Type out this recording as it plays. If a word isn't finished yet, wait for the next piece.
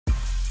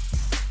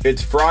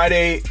It's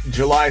Friday,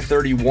 July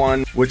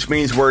 31, which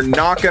means we're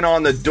knocking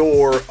on the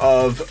door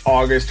of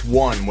August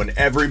 1, when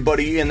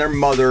everybody and their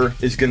mother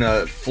is going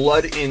to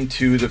flood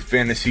into the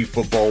fantasy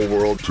football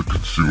world to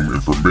consume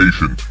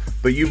information.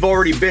 But you've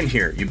already been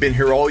here. You've been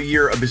here all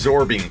year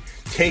absorbing,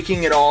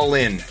 taking it all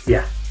in.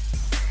 Yeah.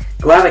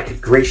 Glad I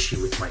could grace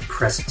you with my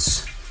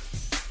presence.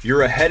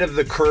 You're ahead of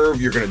the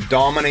curve. You're going to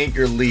dominate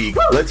your league.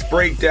 Let's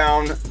break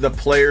down the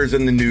players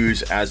in the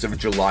news as of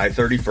July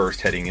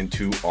 31st, heading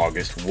into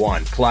August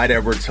 1. Clyde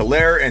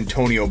Edwards-Helaire,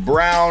 Antonio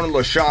Brown,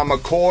 LaShawn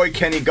McCoy,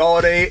 Kenny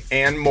Golladay,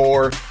 and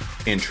more.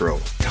 Intro.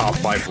 Top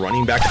 5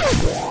 running back.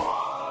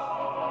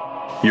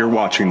 You're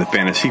watching the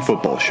Fantasy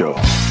Football Show.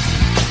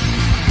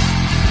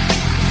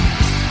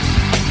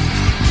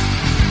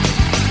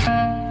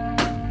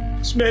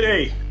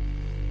 Smitty.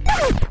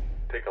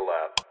 Take a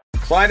lap.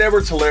 Clyde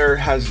Edwards-Helaire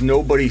has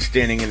nobody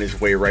standing in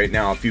his way right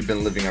now. If you've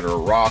been living under a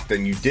rock,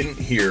 then you didn't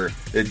hear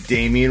that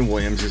Damien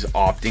Williams is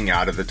opting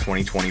out of the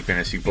 2020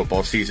 fantasy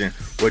football season,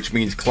 which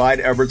means Clyde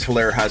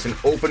Edwards-Helaire has an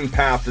open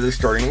path to the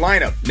starting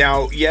lineup.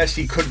 Now, yes,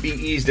 he could be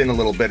eased in a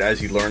little bit as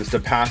he learns to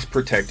pass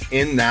protect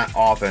in that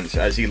offense,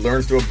 as he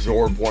learns to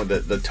absorb one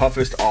of the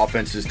toughest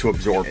offenses to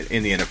absorb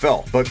in the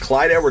NFL. But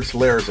Clyde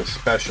Edwards-Helaire is a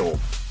special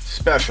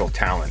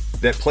talent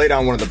that played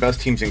on one of the best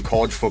teams in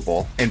college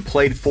football and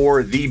played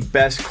for the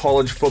best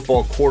college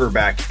football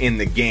quarterback in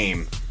the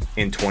game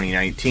in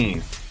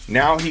 2019.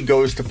 Now he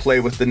goes to play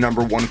with the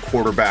number one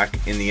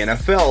quarterback in the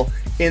NFL,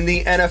 in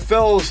the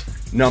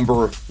NFL's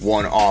number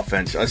one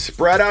offense. A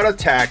spread out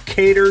attack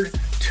catered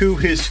to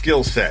his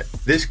skill set.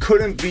 This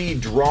couldn't be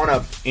drawn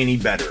up any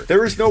better.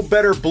 There is no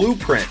better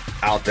blueprint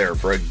out there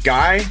for a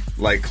guy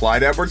like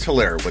Clyde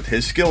Edwards-Helaire with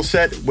his skill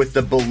set, with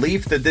the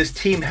belief that this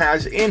team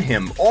has in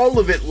him. All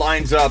of it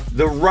lines up.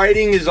 The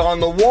writing is on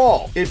the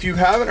wall. If you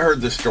haven't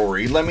heard the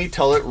story, let me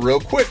tell it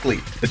real quickly.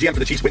 The GM for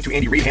the Chiefs went to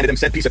Andy Reid, handed him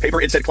said piece of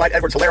paper. It said Clyde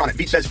Edwards-Helaire on it.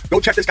 Veach says,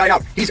 go check this guy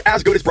out. He's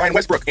as good as Brian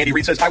Westbrook. Andy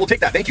Reid says, I will take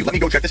that. Thank you. Let me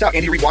go check this out.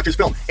 Andy Reid watches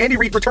film. Andy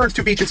Reid returns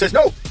to Veach and says,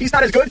 no, he's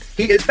not as good.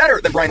 He is better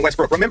than Brian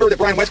Westbrook. Remember that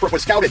Brian Westbrook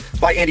was scouted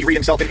by Andy Reid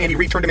himself, and Andy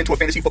Reid turned him into a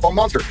fantasy football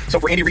monster. So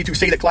for Andy Reid to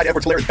say that Clyde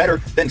Edwards-Helaire is better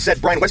than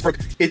said Brian Westbrook,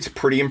 it's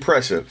pretty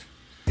impressive.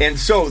 And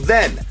so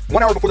then,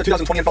 1 hour before the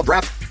 2020 NFL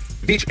draft,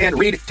 Veach and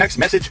Reid text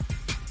message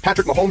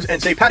Patrick Mahomes and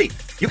say, Patty,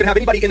 you can have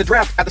anybody in the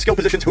draft at the skill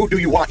positions. Who do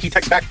you want? He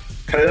texts back,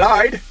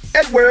 Clyde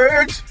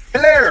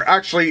Edwards-Helaire.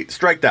 Actually,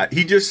 strike that.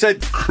 He just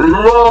said,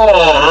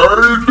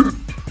 Clyde,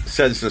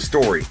 says the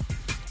story.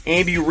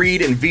 Andy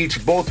Reid and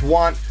Veach both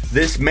want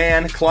this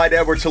man, Clyde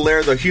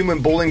Edwards-Helaire, the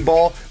human bowling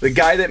ball, the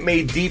guy that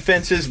made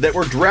defenses that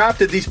were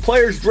drafted, these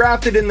players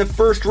drafted in the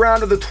first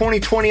round of the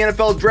 2020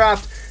 NFL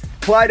draft.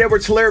 Clyde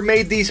Edwards-Helaire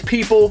made these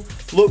people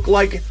look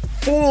like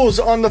fools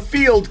on the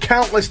field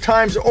countless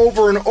times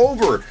over and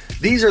over.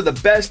 These are the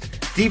best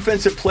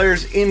defensive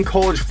players in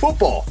college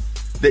football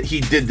that he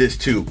did this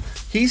to.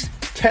 He's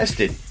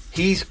tested.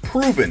 He's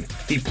proven.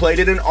 He played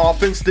in an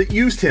offense that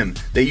used him.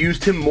 They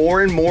used him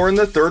more and more in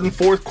the third and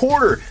fourth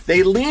quarter.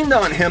 They leaned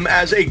on him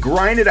as a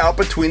grinded out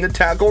between the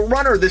tackle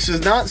runner. This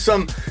is not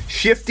some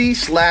shifty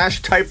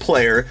slash type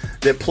player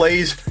that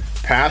plays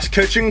pass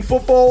catching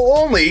football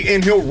only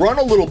and he'll run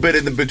a little bit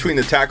in between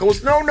the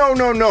tackles. No.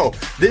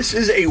 This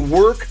is a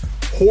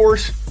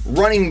workhorse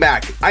running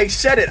back. I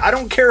said it. I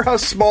don't care how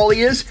small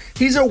he is.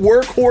 He's a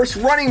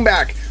workhorse running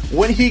back.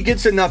 When he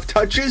gets enough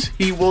touches,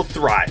 he will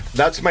thrive.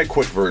 That's my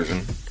quick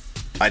version.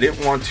 I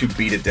didn't want to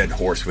beat a dead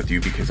horse with you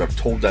because I've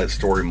told that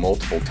story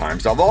multiple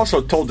times. I've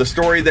also told the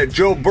story that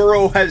Joe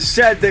Burrow has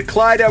said that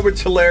Clyde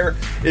Edwards-Helaire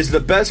is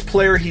the best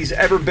player he's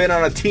ever been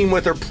on a team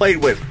with or played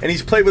with. And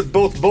he's played with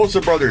both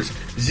Bosa brothers,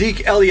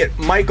 Zeke Elliott,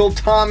 Michael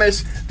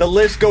Thomas. The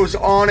list goes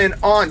on and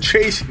on.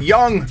 Chase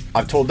Young.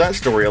 I've told that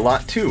story a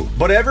lot too.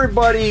 But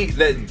everybody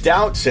that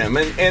doubts him,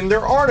 and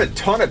there aren't a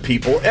ton of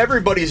people,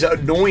 everybody's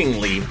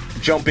annoyingly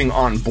jumping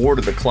on board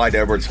of the Clyde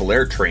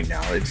Edwards-Helaire train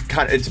now.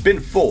 It's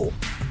been full.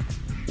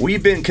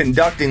 We've been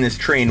conducting this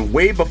train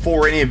way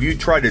before any of you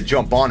tried to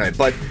jump on it,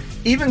 but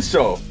even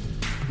so,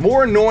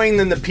 more annoying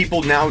than the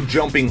people now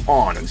jumping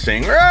on and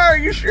saying,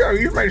 you sure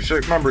you're my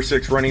number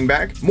 6 running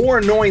back? More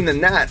annoying than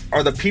that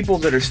are the people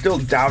that are still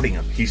doubting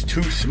him. He's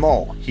too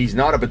small. He's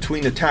not a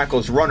between the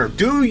tackles runner.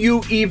 Do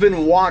you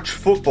even watch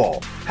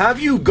football? Have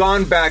you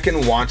gone back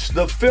and watched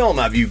the film?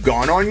 Have you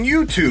gone on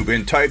YouTube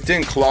and typed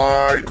in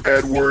Clyde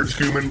Edwards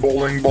human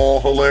bowling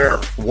ball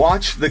Helaire?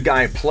 Watch the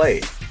guy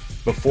play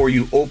before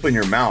you open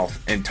your mouth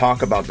and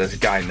talk about this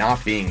guy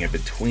not being a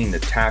between the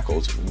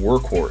tackles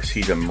workhorse.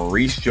 He's a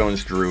Maurice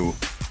Jones-Drew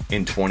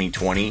in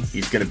 2020.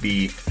 He's going to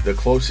be the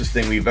closest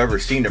thing we've ever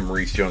seen to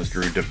Maurice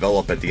Jones-Drew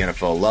develop at the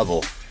NFL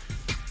level.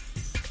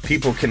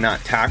 People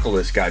cannot tackle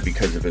this guy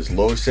because of his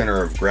low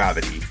center of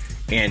gravity,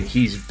 and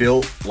he's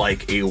built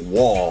like a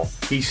wall.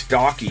 He's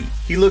stocky.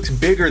 He looks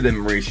bigger than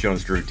Maurice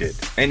Jones-Drew did,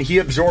 and he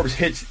absorbs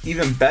hits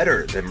even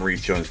better than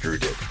Maurice Jones-Drew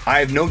did. I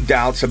have no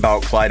doubts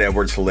about Clyde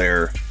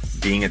Edwards-Helaire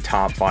being a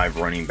top 5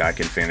 running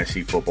back in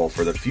fantasy football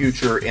for the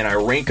future, and I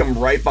rank him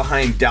right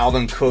behind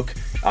Dalvin Cook.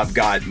 I've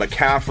got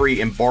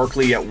McCaffrey and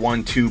Barkley at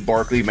 1, 2,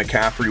 Barkley,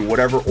 McCaffrey,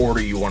 whatever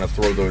order you want to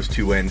throw those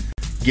two in.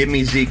 Give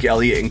me Zeke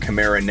Elliott and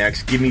Kamara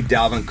next. Give me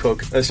Dalvin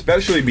Cook,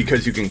 especially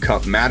because you can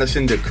cuff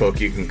Madison to Cook,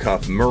 you can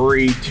cuff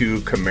Murray to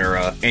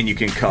Kamara, and you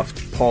can cuff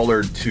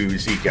Pollard to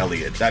Zeke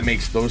Elliott. That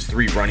makes those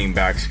 3 running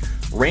backs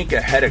rank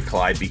ahead of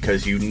Clyde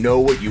because you know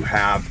what you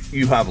have.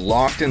 You have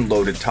locked and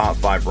loaded top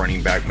 5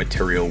 running back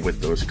material with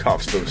those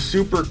cuffs, those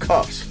super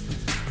cuffs.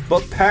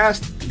 But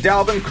past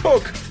Dalvin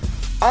Cook,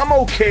 I'm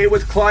okay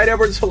with Clyde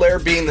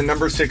Edwards-Helaire being the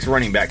number 6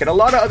 running back. And a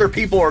lot of other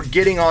people are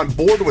getting on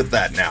board with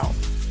that now.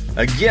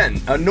 Again,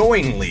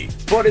 annoyingly.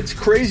 But it's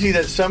crazy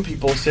that some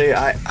people say,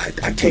 I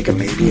take him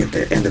maybe at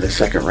the end of the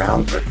second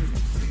round, but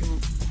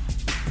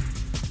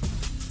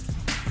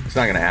it's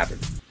not going to happen.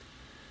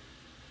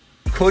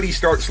 Could he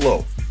start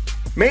slow?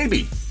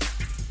 Maybe.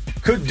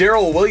 Could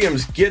Darrell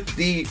Williams get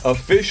the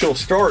official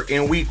start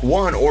in week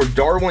 1 or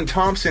Darwin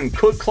Thompson?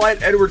 Could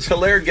Clyde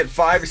Edwards-Helaire get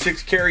 5 or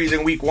 6 carries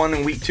in week 1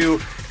 and week 2,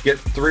 get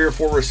 3 or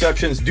 4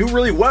 receptions, do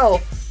really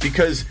well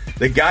because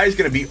the guy's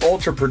going to be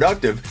ultra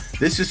productive?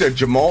 This is a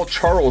Jamal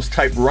Charles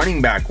type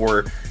running back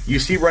where you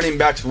see running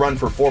backs run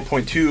for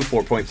 4.2,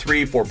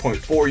 4.3,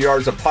 4.4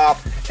 yards a pop,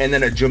 and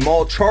then a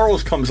Jamal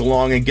Charles comes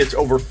along and gets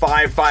over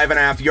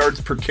 5.5 yards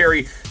per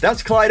carry.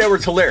 That's Clyde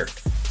Edwards-Helaire.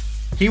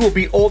 He will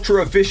be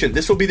ultra efficient.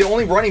 This will be the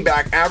only running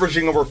back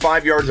averaging over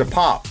 5 yards a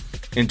pop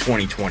in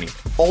 2020.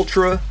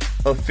 Ultra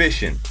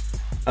efficient.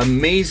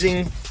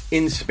 Amazing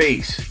in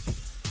space.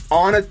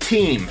 On a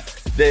team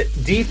that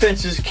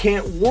defenses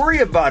can't worry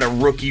about a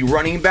rookie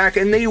running back,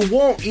 and they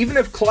won't. Even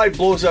if Clyde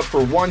blows up for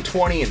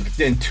 120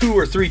 and 2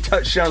 or 3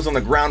 touchdowns on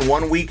the ground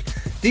one week,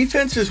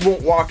 defenses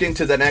won't walk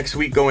into the next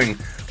week going,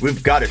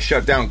 we've got to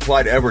shut down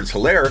Clyde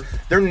Edwards-Helaire.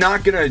 They're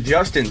not going to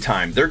adjust in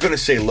time. They're going to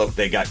say, look,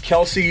 they got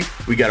Kelsey.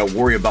 We got to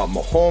worry about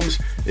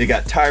Mahomes. They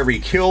got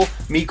Tyreek Hill,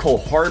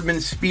 Mecole Hardman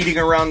speeding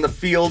around the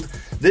field.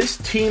 This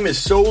team is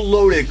so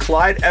loaded.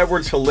 Clyde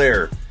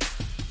Edwards-Helaire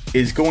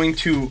is going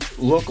to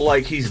look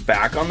like he's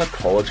back on the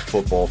college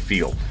football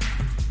field.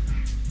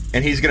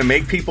 And he's going to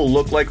make people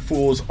look like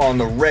fools on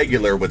the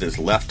regular with his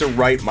left to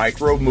right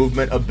micro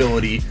movement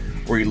ability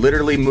where he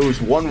literally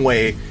moves one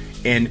way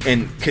and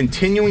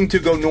continuing to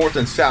go north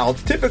and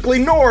south, typically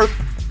north,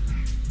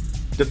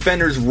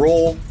 defenders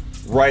roll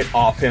right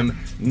off him.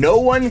 No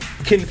one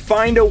can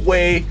find a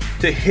way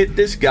to hit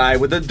this guy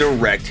with a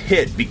direct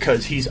hit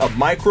because he's a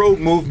micro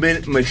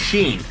movement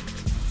machine.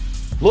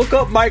 Look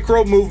up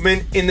micro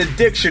movement in the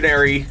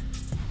dictionary.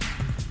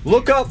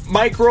 Look up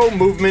micro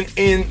movement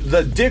in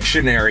the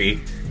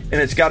dictionary, and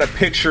it's got a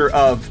picture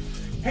of,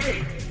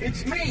 hey,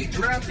 it's me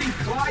drafting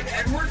Clyde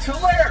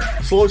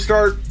Edwards-Helaire. Slow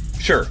start,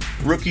 sure.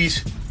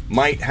 Rookies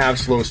might have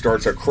slow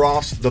starts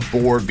across the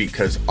board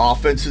because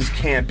offenses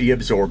can't be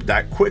absorbed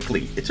that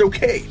quickly. It's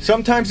okay.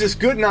 Sometimes it's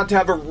good not to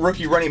have a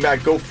rookie running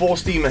back go full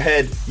steam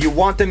ahead. You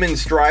want them in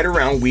stride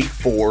around week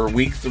 4,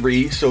 week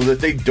 3, so that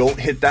they don't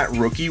hit that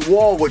rookie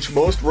wall, which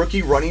most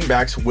rookie running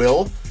backs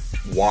will.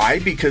 Why?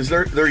 Because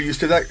they're used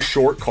to that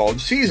short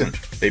college season.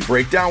 They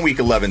break down week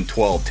 11,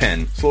 12,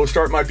 10. Slow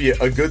start might be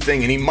a good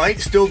thing, and he might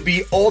still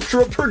be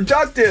ultra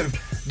productive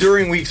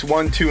during weeks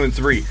 1, 2, and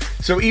 3.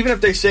 So even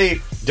if they say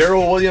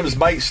Darrell Williams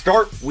might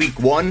start week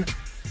 1,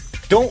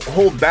 don't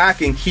hold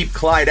back and keep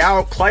Clyde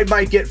out. Clyde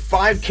might get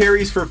 5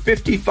 carries for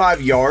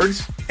 55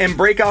 yards and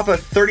break off a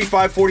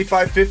 35,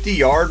 45, 50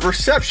 yard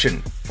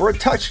reception for a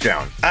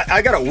touchdown.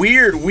 I got a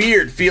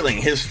weird feeling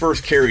his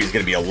first carry is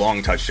going to be a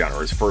long touchdown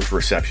or his first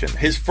reception.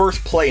 His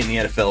first play in the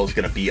NFL is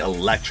going to be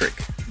electric.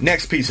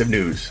 Next piece of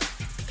news.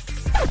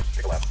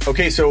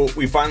 Okay, so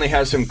we finally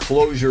have some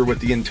closure with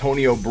the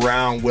Antonio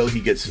Brown. Will he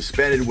get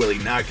suspended? Will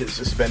he not get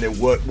suspended?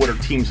 What are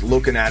teams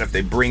looking at if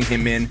they bring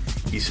him in?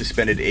 He's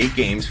suspended 8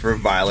 games for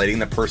violating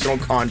the personal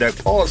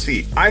conduct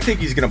policy. I think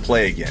he's going to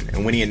play again.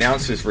 And when he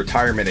announced his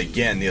retirement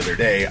again the other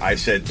day, I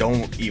said,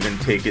 don't even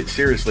take it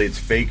seriously. It's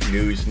fake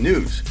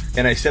news.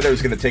 And I said I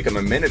was going to take him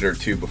a minute or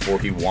 2 before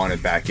he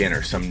wanted back in,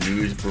 or some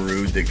news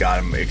brewed that got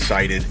him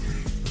excited.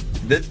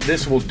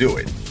 This will do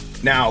it.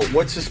 Now,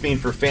 what's this mean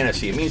for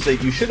fantasy? It means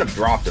that you shouldn't have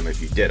dropped him if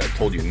you did. I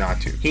told you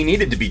not to. He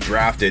needed to be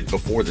drafted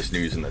before this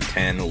news in the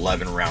 10,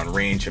 11 round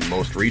range in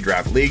most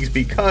redraft leagues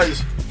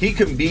because he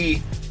can be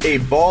a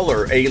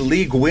baller, a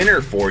league winner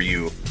for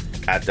you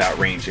at that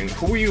range. And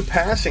who are you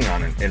passing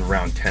on in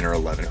round 10 or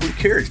 11? Who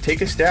cares?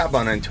 Take a stab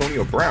on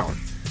Antonio Brown.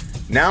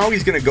 Now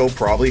he's going to go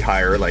probably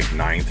higher, like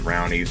 9th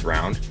round, 8th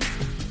round.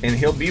 And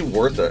he'll be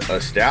worth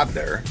a stab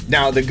there.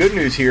 Now, the good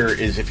news here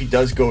is if he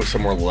does go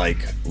somewhere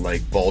like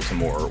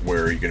Baltimore,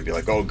 where you're going to be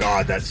like, oh,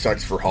 God, that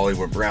sucks for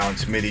Hollywood Brown.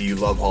 Smitty, you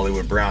love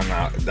Hollywood Brown.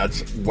 Now,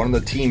 that's one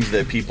of the teams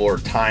that people are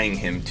tying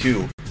him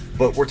to.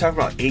 But we're talking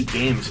about 8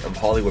 games of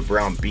Hollywood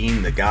Brown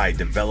being the guy,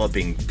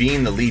 developing,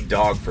 being the lead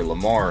dog for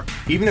Lamar.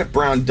 Even if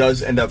Brown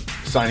does end up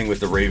signing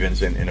with the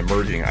Ravens and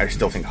emerging, I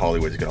still think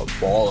Hollywood's going to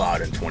ball out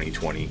in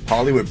 2020.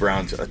 Hollywood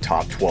Brown's a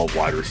top 12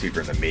 wide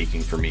receiver in the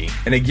making for me.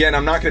 And again,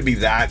 I'm not going to be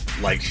that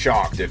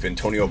shocked if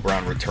Antonio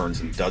Brown returns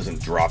and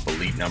doesn't drop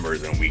elite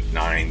numbers in week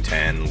 9,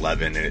 10,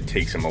 11, and it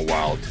takes him a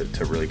while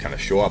to really kind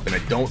of show up. And I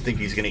don't think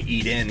he's going to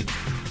eat in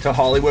to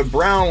Hollywood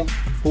Brown,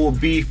 who will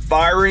be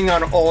firing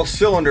on all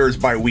cylinders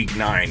by week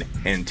 9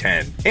 and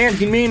 10. And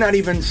he may not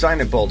even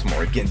sign in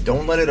Baltimore. Again,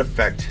 don't let it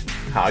affect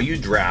how you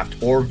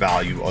draft or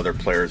value other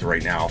players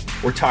right now.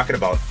 We're talking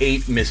about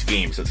 8 missed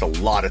games. That's a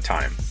lot of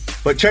time.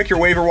 But check your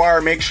waiver wire.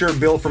 Make sure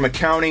Bill from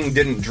accounting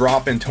didn't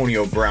drop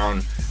Antonio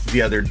Brown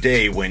the other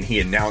day when he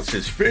announced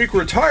his fake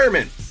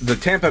retirement. The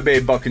Tampa Bay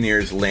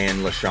Buccaneers land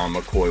LaShawn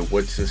McCoy.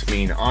 What's this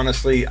mean?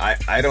 Honestly,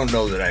 I don't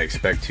know that I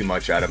expect too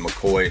much out of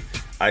McCoy.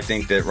 I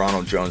think that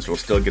Ronald Jones will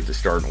still get the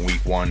start in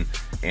week 1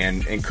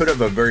 and could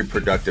have a very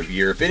productive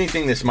year. If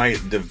anything, this might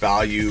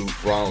devalue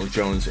Ronald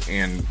Jones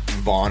and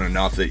Vaughn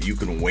enough that you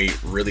can wait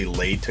really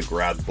late to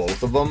grab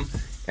both of them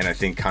and I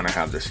think kind of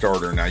have the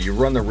starter. Now, you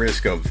run the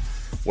risk of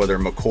whether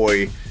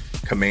McCoy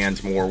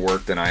commands more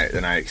work than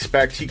I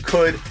expect. You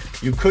could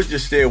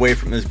just stay away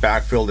from this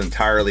backfield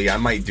entirely. I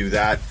might do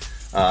that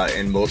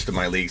in most of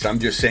my leagues. I'm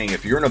just saying,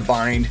 if you're in a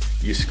bind,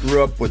 you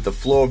screw up with the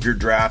flow of your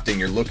draft and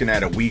you're looking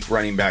at a weak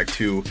running back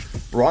 2,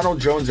 Ronald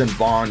Jones and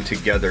Vaughn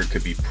together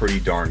could be pretty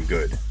darn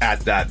good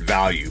at that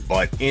value.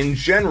 But in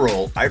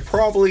general, I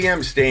probably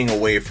am staying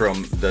away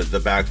from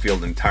the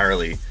backfield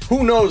entirely.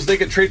 Who knows, they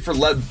could trade for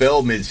Lev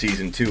Bell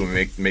midseason too and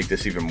make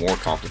this even more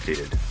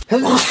complicated.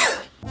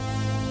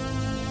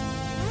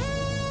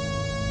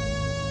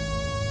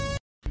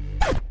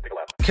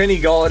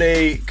 Kenny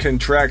Golladay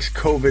contracts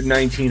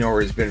COVID-19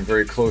 or has been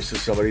very close to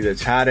somebody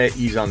that's had it.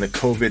 He's on the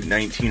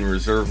COVID-19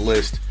 reserve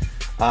list.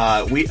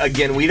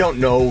 We don't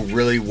know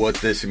really what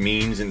this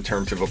means in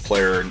terms of a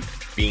player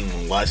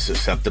being less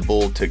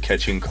susceptible to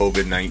catching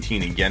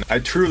COVID-19 again. I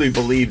truly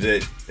believe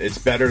that it's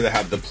better to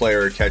have the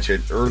player catch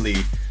it early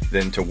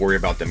than to worry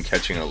about them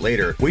catching it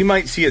later. We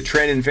might see a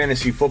trend in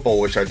fantasy football,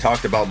 which I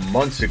talked about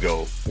months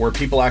ago, where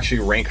people actually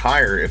rank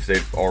higher if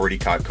they've already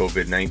caught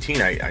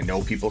COVID-19. I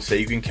know people say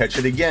you can catch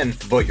it again,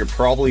 but you're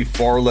probably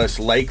far less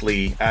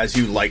likely as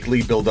you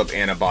likely build up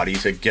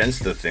antibodies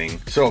against the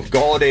thing. So if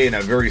Golladay and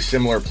a very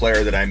similar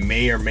player that I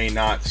may or may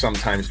not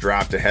sometimes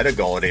draft ahead of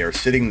Golladay are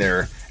sitting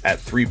there at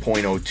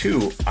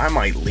 3.02, I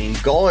might lean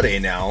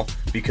Golladay now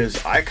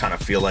because I kind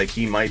of feel like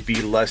he might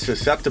be less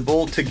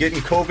susceptible to getting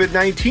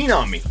COVID-19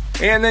 on me.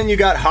 And then you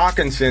got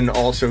Hawkinson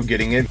also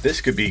getting it. This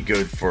could be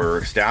good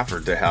for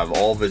Stafford to have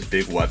all of his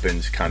big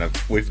weapons kind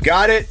of, we've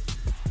got it.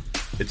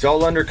 It's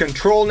all under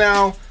control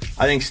now.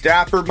 I think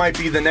Stafford might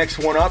be the next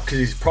one up because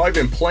he's probably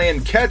been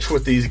playing catch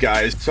with these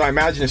guys. So I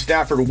imagine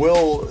Stafford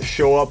will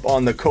show up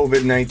on the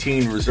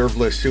COVID-19 reserve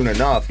list soon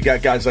enough. You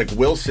got guys like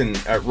Wilson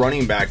at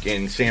running back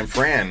in San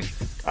Fran.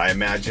 I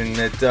imagine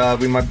that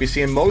we might be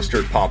seeing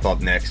Mostert pop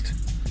up next.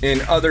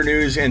 In other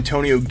news,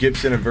 Antonio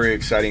Gibson, a very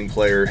exciting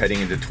player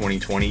heading into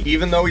 2020.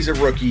 Even though he's a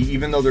rookie,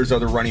 even though there's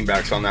other running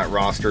backs on that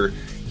roster,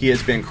 he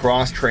has been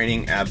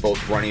cross-training at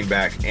both running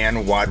back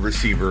and wide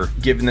receiver.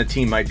 Given the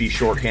team might be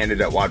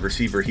shorthanded at wide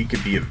receiver, he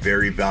could be a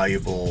very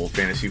valuable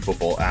fantasy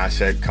football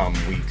asset come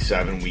week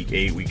 7, week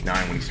 8, week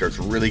 9 when he starts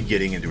really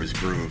getting into his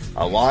groove.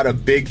 A lot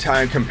of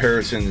big-time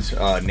comparisons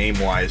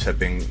name-wise have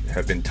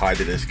been tied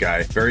to this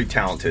guy. Very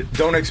talented.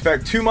 Don't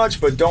expect too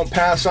much, but don't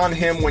pass on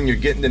him when you're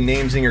getting the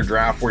names in your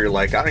draft where you're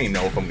like, I don't even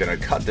know if I'm going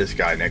to cut this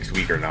guy next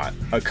week or not.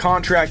 A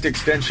contract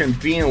extension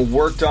being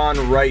worked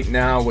on right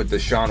now with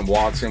Deshaun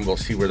Watson. We'll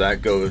see where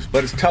that goes.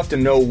 But it's tough to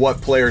know what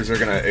players are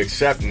going to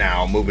accept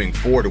now moving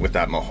forward with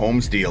that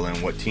Mahomes deal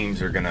and what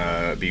teams are going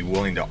to be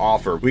willing to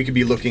offer. We could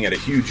be looking at a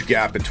huge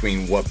gap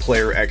between what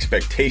player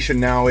expectation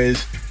now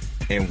is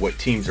and what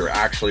teams are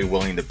actually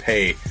willing to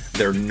pay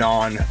their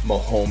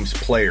non-Mahomes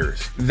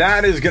players.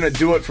 That is going to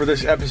do it for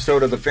this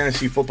episode of the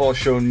Fantasy Football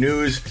Show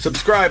News.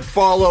 Subscribe,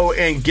 follow,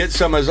 and get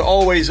some, as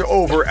always,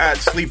 over at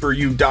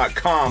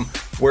sleeperu.com,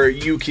 where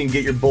you can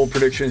get your bold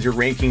predictions, your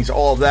rankings,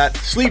 all of that.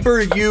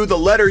 Sleeper U, the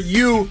letter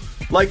U,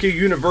 like a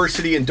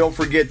university, and don't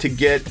forget to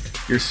get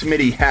your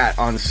Smitty hat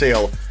on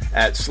sale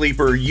at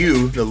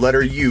sleeperu, the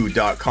letter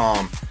U.com/merch.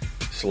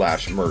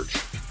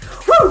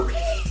 Woo!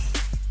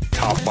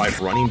 Top 5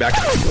 running back.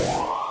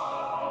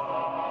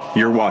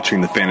 You're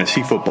watching the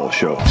Fantasy Football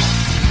Show.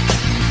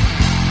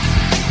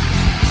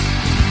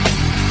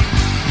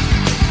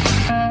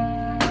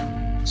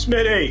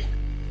 Smitty!